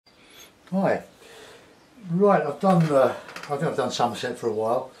Hi. Right, I think I've done Somerset for a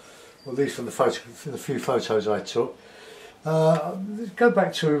while, or at least for the few photos I took. Go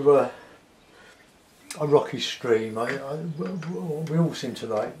back to a rocky stream. We all seem to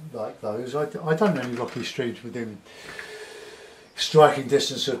like those. I don't know any rocky streams within striking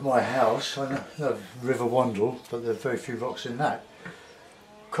distance of my house. I know River Wandle, but there are very few rocks in that.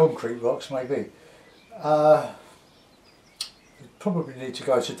 Concrete rocks maybe. Probably need to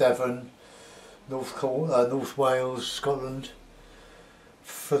go to Devon, North Wales, Scotland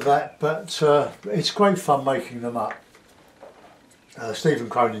for that, but it's great fun making them up. Stephen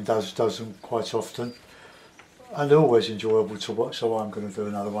Cronin does them quite often, and they're always enjoyable to watch, so I'm going to do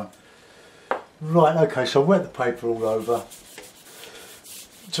another one. Right, okay, so wet the paper all over.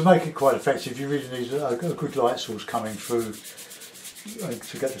 To make it quite effective, you really need a good light source coming through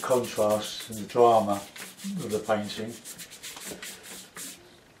to get the contrast and the drama of the painting.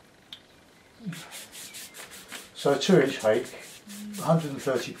 So 2-inch hake,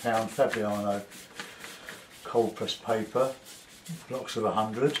 £130 Fabriano cold pressed paper, blocks of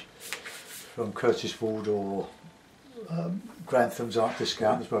 100 from Curtis Ward or Grantham's Art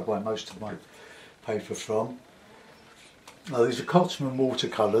Discount, that's where I buy most of my paper from. Now these are Cotsman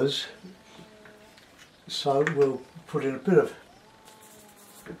watercolours, so we'll put in a bit of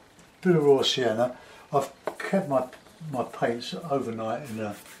raw sienna. I've kept my paints overnight in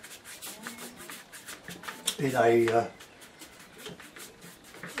a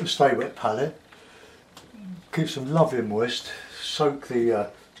stay wet palette. Keeps them lovely and moist. Soak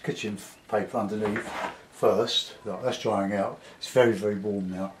the kitchen paper underneath first. That's drying out. It's very, very warm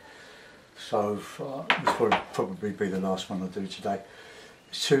now, so this will probably be the last one I do today.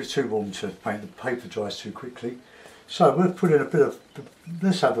 It's too warm to paint. The paper dries too quickly. So we'll put in a bit of,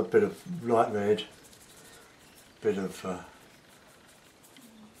 let's have a bit of light red, bit of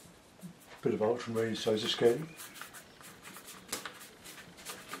ultramarine, so just get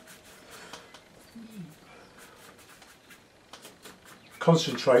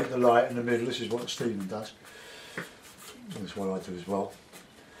concentrate the light in the middle. This is what Stephen does. That's what I do as well.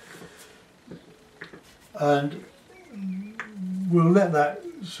 And we'll let that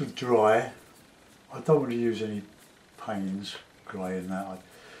sort of dry. I don't want to use any Payne's grey in that. I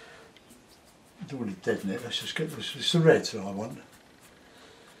don't want to deaden it. Let's just get this. It's the red that I want.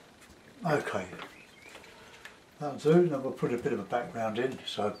 Okay, that'll do. Now we'll put a bit of a background in.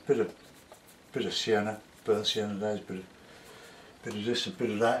 So a bit of sienna, burnt sienna. There's a bit of this, a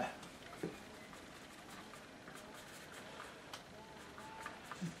bit of that.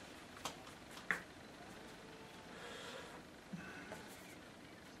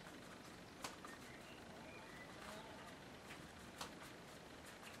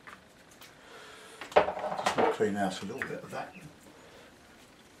 Just going to clean out a little bit of that.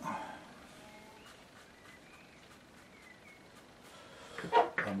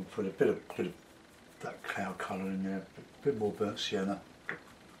 And we'll put a bit of that cloud colour in there, a bit more burnt sienna.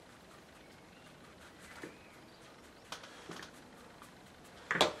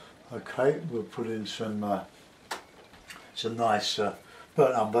 Okay, we'll put in some nice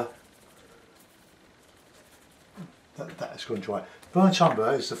burnt umber. That's going to dry. Burnt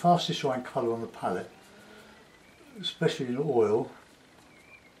umber is the fastest drying colour on the palette, especially in oil.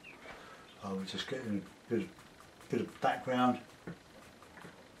 We're just getting a bit of background, a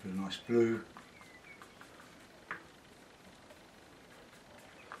bit of nice blue.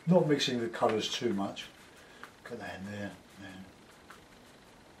 Not mixing the colours too much. Get that in there.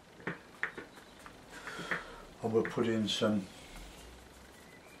 And we'll put in some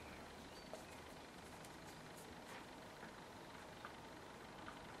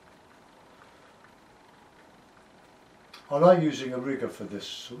I like using a rigger for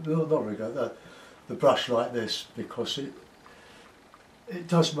this, not rigger, the brush like this, because it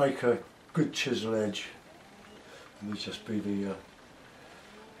does make a good chisel edge. And these just be the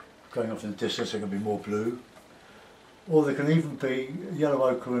going off in the distance, there can be more blue, or there can even be yellow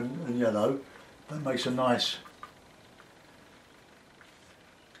ochre and yellow. That makes a nice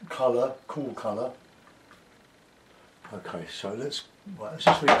colour, cool colour. Okay, so let's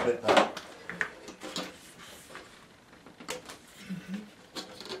just reflect that.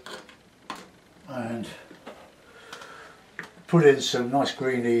 And put in some nice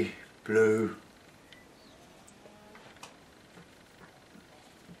greeny blue.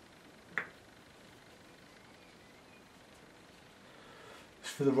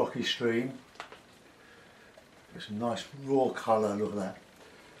 For the rocky stream, get some nice raw colour, look at that.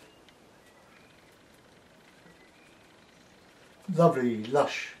 Lovely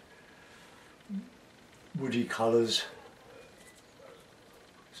lush woody colours.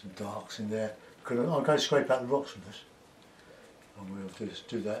 Some darks in there. I'll go scrape out the rocks with this. And we'll just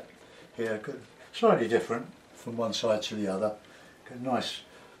do that here. Slightly different from one side to the other. Get nice,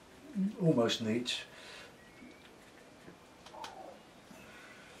 almost neat.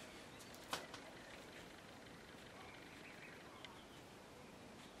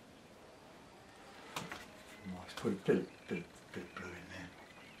 Let's put a bit of blue in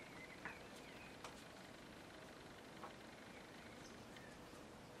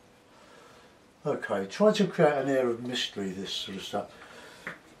there. Okay, try to create an air of mystery, this sort of stuff.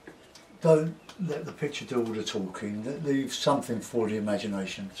 Don't let the picture do all the talking, leave something for the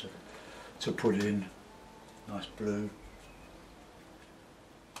imagination to put in. Nice blue.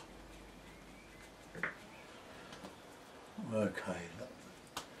 Okay,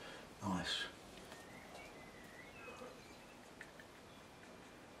 nice.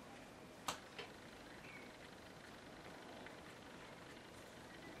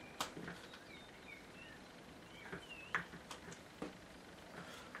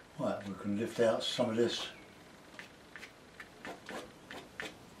 Right, we can lift out some of this.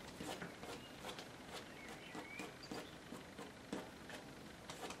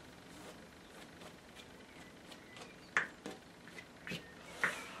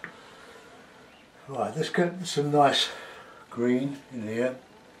 Right, let's get some nice green in here.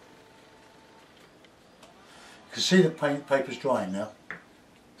 You can see the paper's drying now,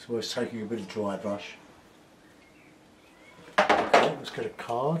 so it's taking a bit of dry brush. Okay, let's get a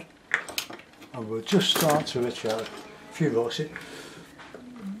card and we'll just start to etch out a few rocks.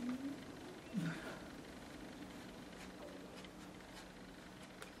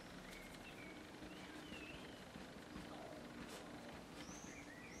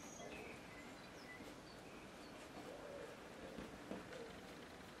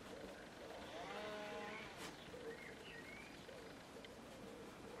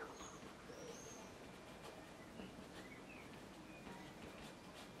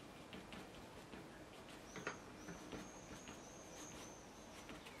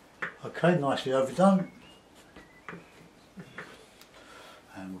 Okay, nicely overdone.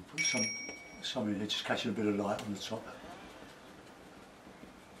 And we'll put some in here, just catching a bit of light on the top.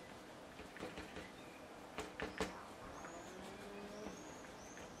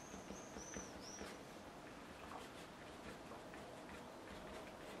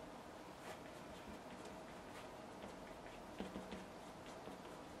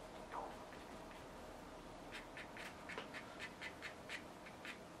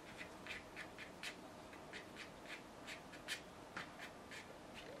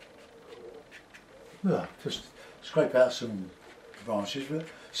 Yeah, just scrape out some branches,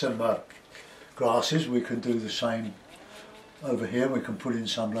 some grasses. We can do the same over here. We can put in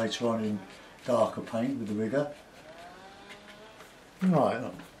some later on in darker paint with the rigger.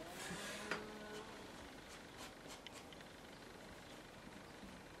 Right.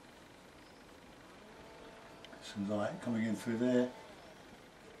 Some light coming in through there.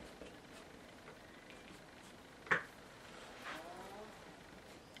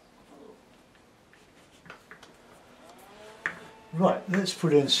 Right, let's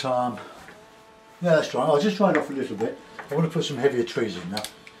put in some, yeah, that's right, I'll just dry it off a little bit. I want to put some heavier trees in now.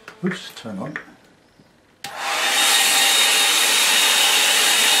 Oops, turn on.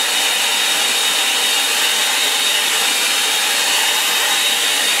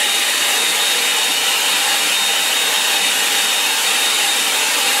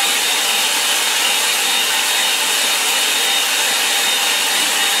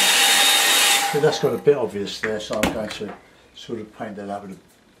 So that's got a bit obvious there, so I'm going to sort of paint that out with a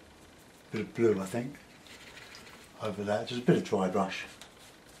bit of blue, I think, over that, just a bit of dry brush.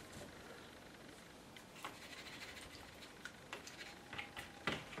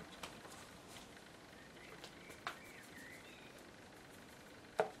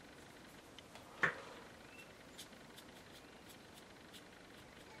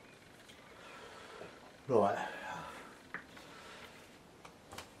 Right,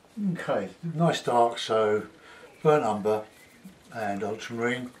 okay, nice dark, so burnt umber and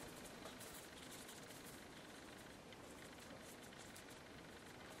ultramarine.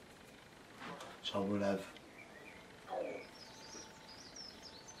 So we'll have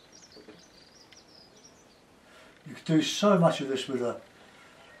you can do so much of this with a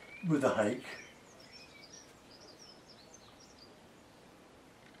hake.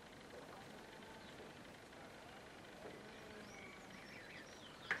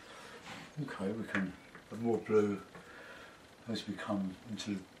 Okay, we can have more blue as we come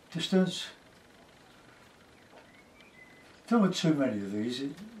into the distance. Don't want too many of these,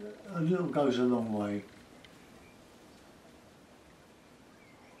 a little goes a long way.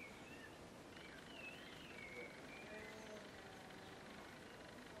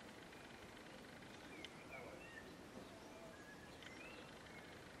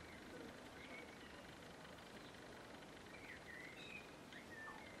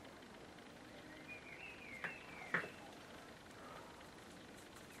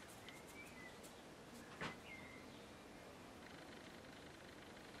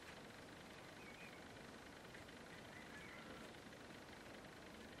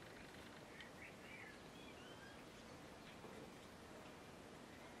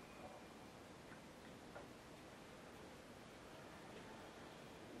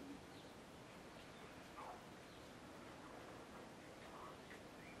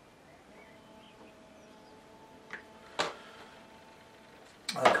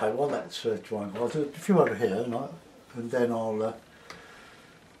 Okay, while that's drying, I'll do a few over here and then I'll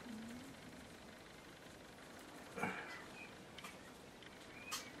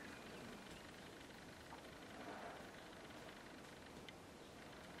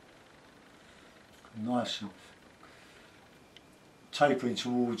nice and tapering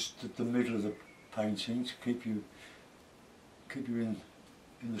towards the middle of the painting to keep you in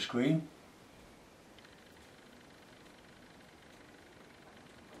the screen.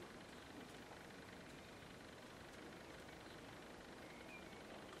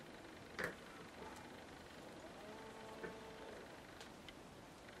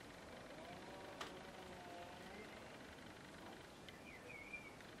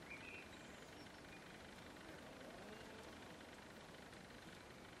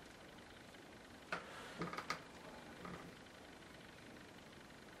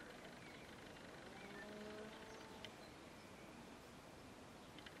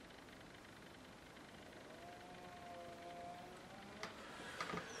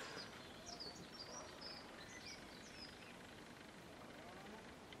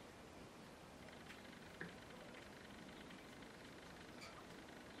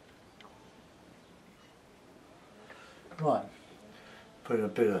 Right, put a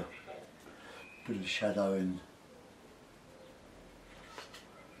bit of shadow in.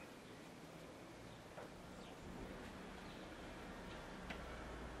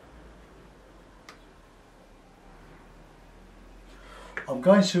 I'm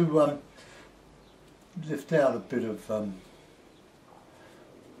going to lift out a bit of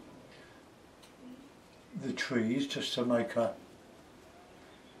the trees just to make a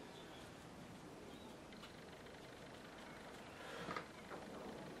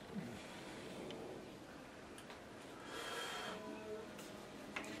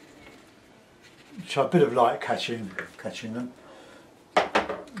bit of light catching them.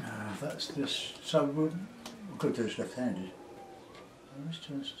 That's this. So we're going to do this left-handed. Let's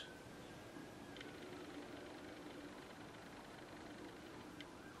just.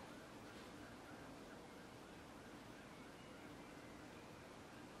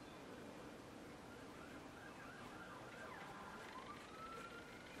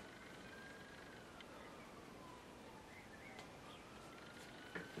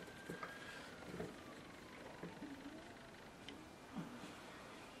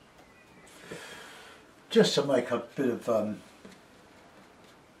 Just to make a bit of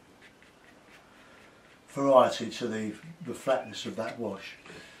variety to the flatness of that wash.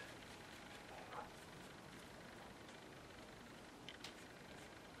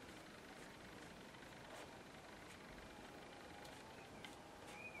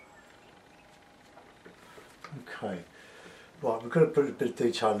 Okay, right, we've got to put a bit of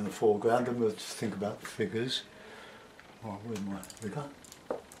detail in the foreground and we'll just think about the figures. Right, where's my figure?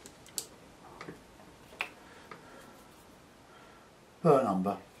 Burnt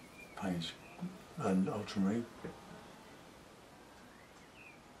umber paints and ultramarine.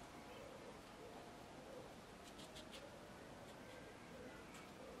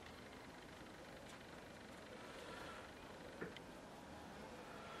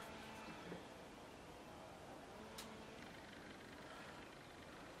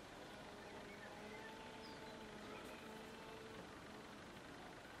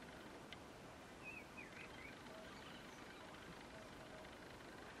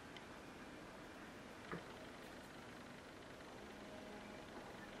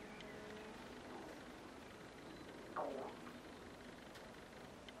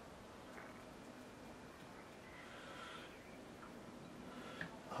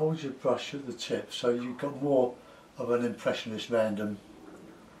 Hold your brush at the tip so you've got more of an impressionist random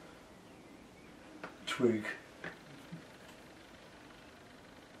twig.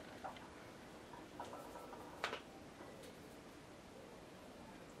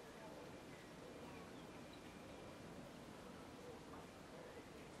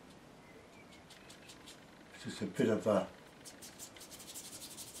 Just a bit of a.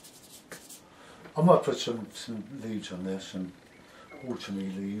 I might put some leaves on there, some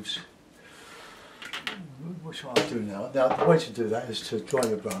autumny leaves, which I'll do now. Now the way to do that is to dry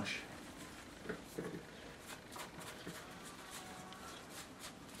your brush.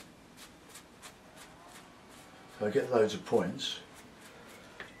 So I get loads of points,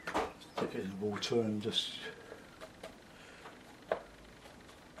 stick it in the water and just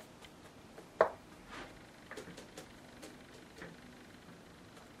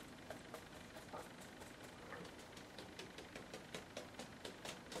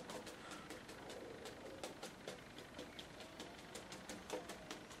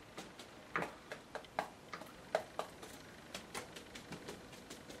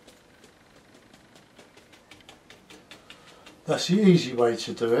That's the easy way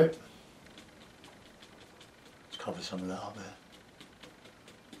to do it. Let's cover some of that up there.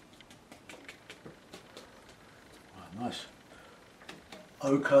 Right, nice.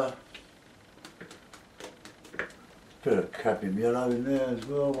 Ochre. Bit of cadmium yellow in there as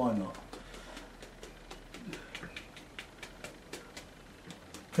well, why not?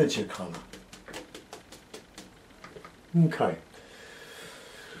 Plenty of colour. Okay.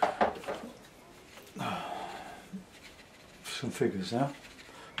 Some figures now.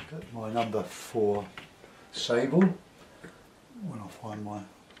 Got my number 4 sable. When I find my...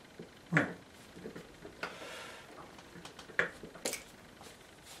 Oh.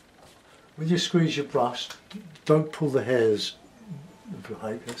 When you squeeze your brush, don't pull the hairs if you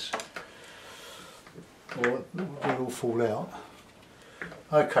hate this, or they'll all fall out.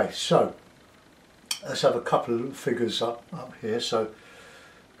 Okay, so let's have a couple of figures up here. So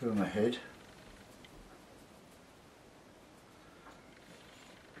go on my head.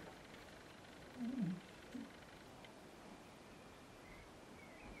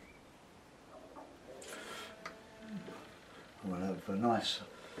 We'll have a nice.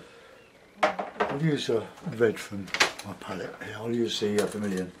 I'll use a red from my palette here. I'll use the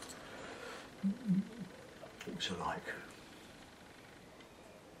vermilion, which I like.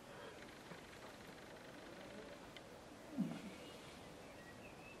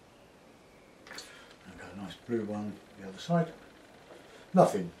 I've got a nice blue one on the other side.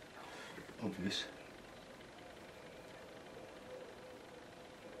 Nothing obvious.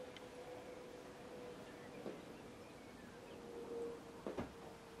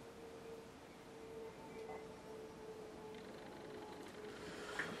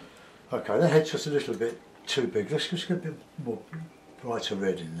 Okay, the head's just a little bit too big. Let's just get a bit more brighter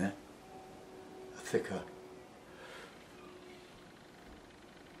red in there, thicker.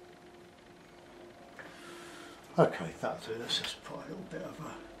 Okay, that'll do. Let's just put a little bit of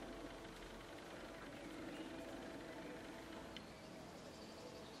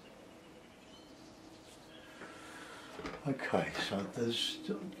a... Okay, so there's,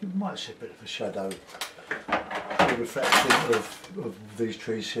 you might see a bit of a shadow, a reflection of these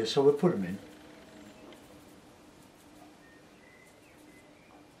trees here, so we'll put them in.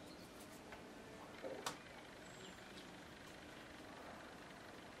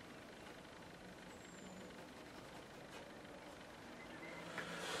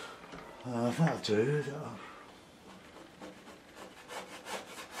 That'll do.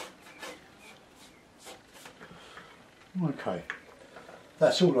 Okay,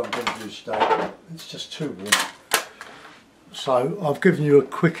 that's all I'm going to do today. It's just too warm. So I've given you a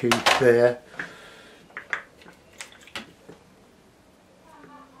quickie there.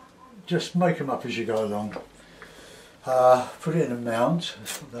 Just make them up as you go along. Put it in a mount.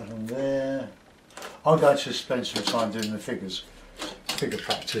 Let's put that on there. I'm going to spend some time doing the figure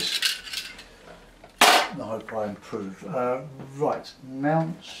practice. I hope I improve. Right,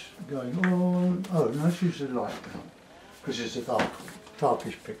 mounts going on. Oh, no, let's use the light mount because it's a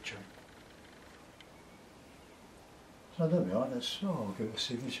darkish picture. So there we are. I'll give it a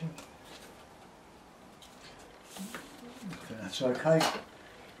signature. I think that's okay.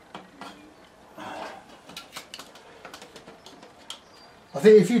 I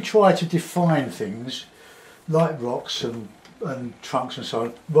think if you try to define things like rocks and trunks and so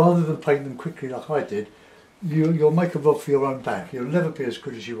on, rather than paint them quickly like I did, you'll make a rod for your own back. You'll never be as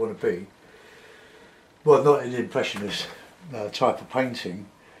good as you want to be. Well, not in the impressionist type of painting.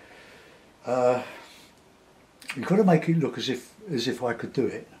 You've got to make it look as if I could do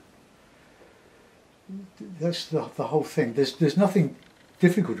it. That's the whole thing. There's nothing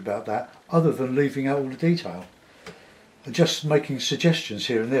difficult about that other than leaving out all the detail and just making suggestions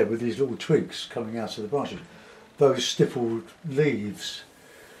here and there with these little twigs coming out of the branches. Those stippled leaves.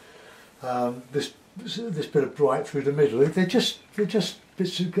 This bit of bright through the middle. They're just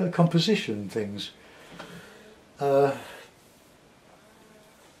bits of composition things.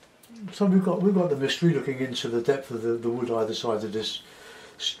 So we've got the mystery looking into the depth of the wood either side of this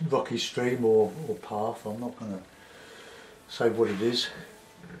rocky stream or path. I'm not going to say what it is.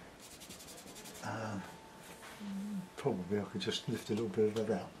 Probably I could just lift a little bit of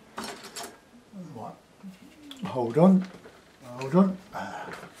that out. Right. Hold on.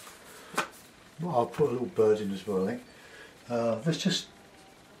 I'll put a little bird in as well, I think. Let's just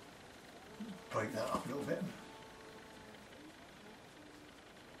break that up a little bit.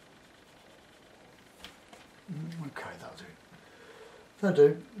 Okay, that'll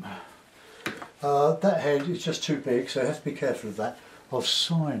do. That head is just too big, so you have to be careful of that. I'll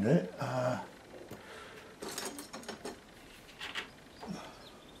sign it.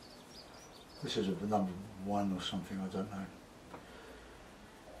 This is a number 1 or something, I don't know.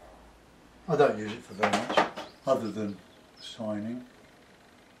 I don't use it for very much, other than signing.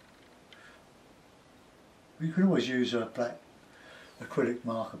 You can always use a black acrylic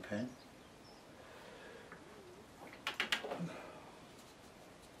marker pen.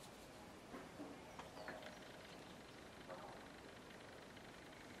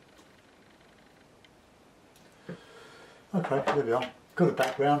 Okay, there we are. Got a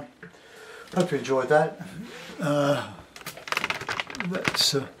background. Hope you enjoyed that.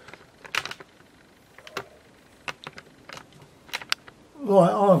 That's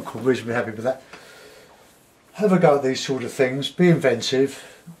right, I'm reasonably happy with that. Have a go at these sort of things. Be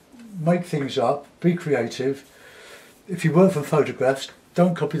inventive. Make things up. Be creative. If you work from photographs,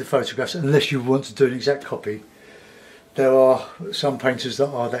 don't copy the photographs unless you want to do an exact copy. There are some painters that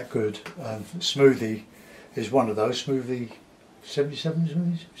are that good. Smoothie is one of those. Smoothie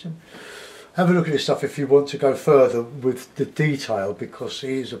 77. Have a look at his stuff if you want to go further with the detail, because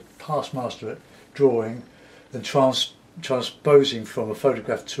he is a past master at drawing and transposing from a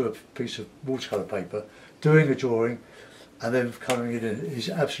photograph to a piece of watercolour paper, doing a drawing and then colouring it in is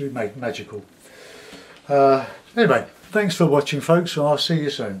absolutely magical. Anyway, thanks for watching, folks, and I'll see you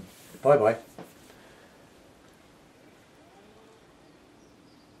soon. Bye bye.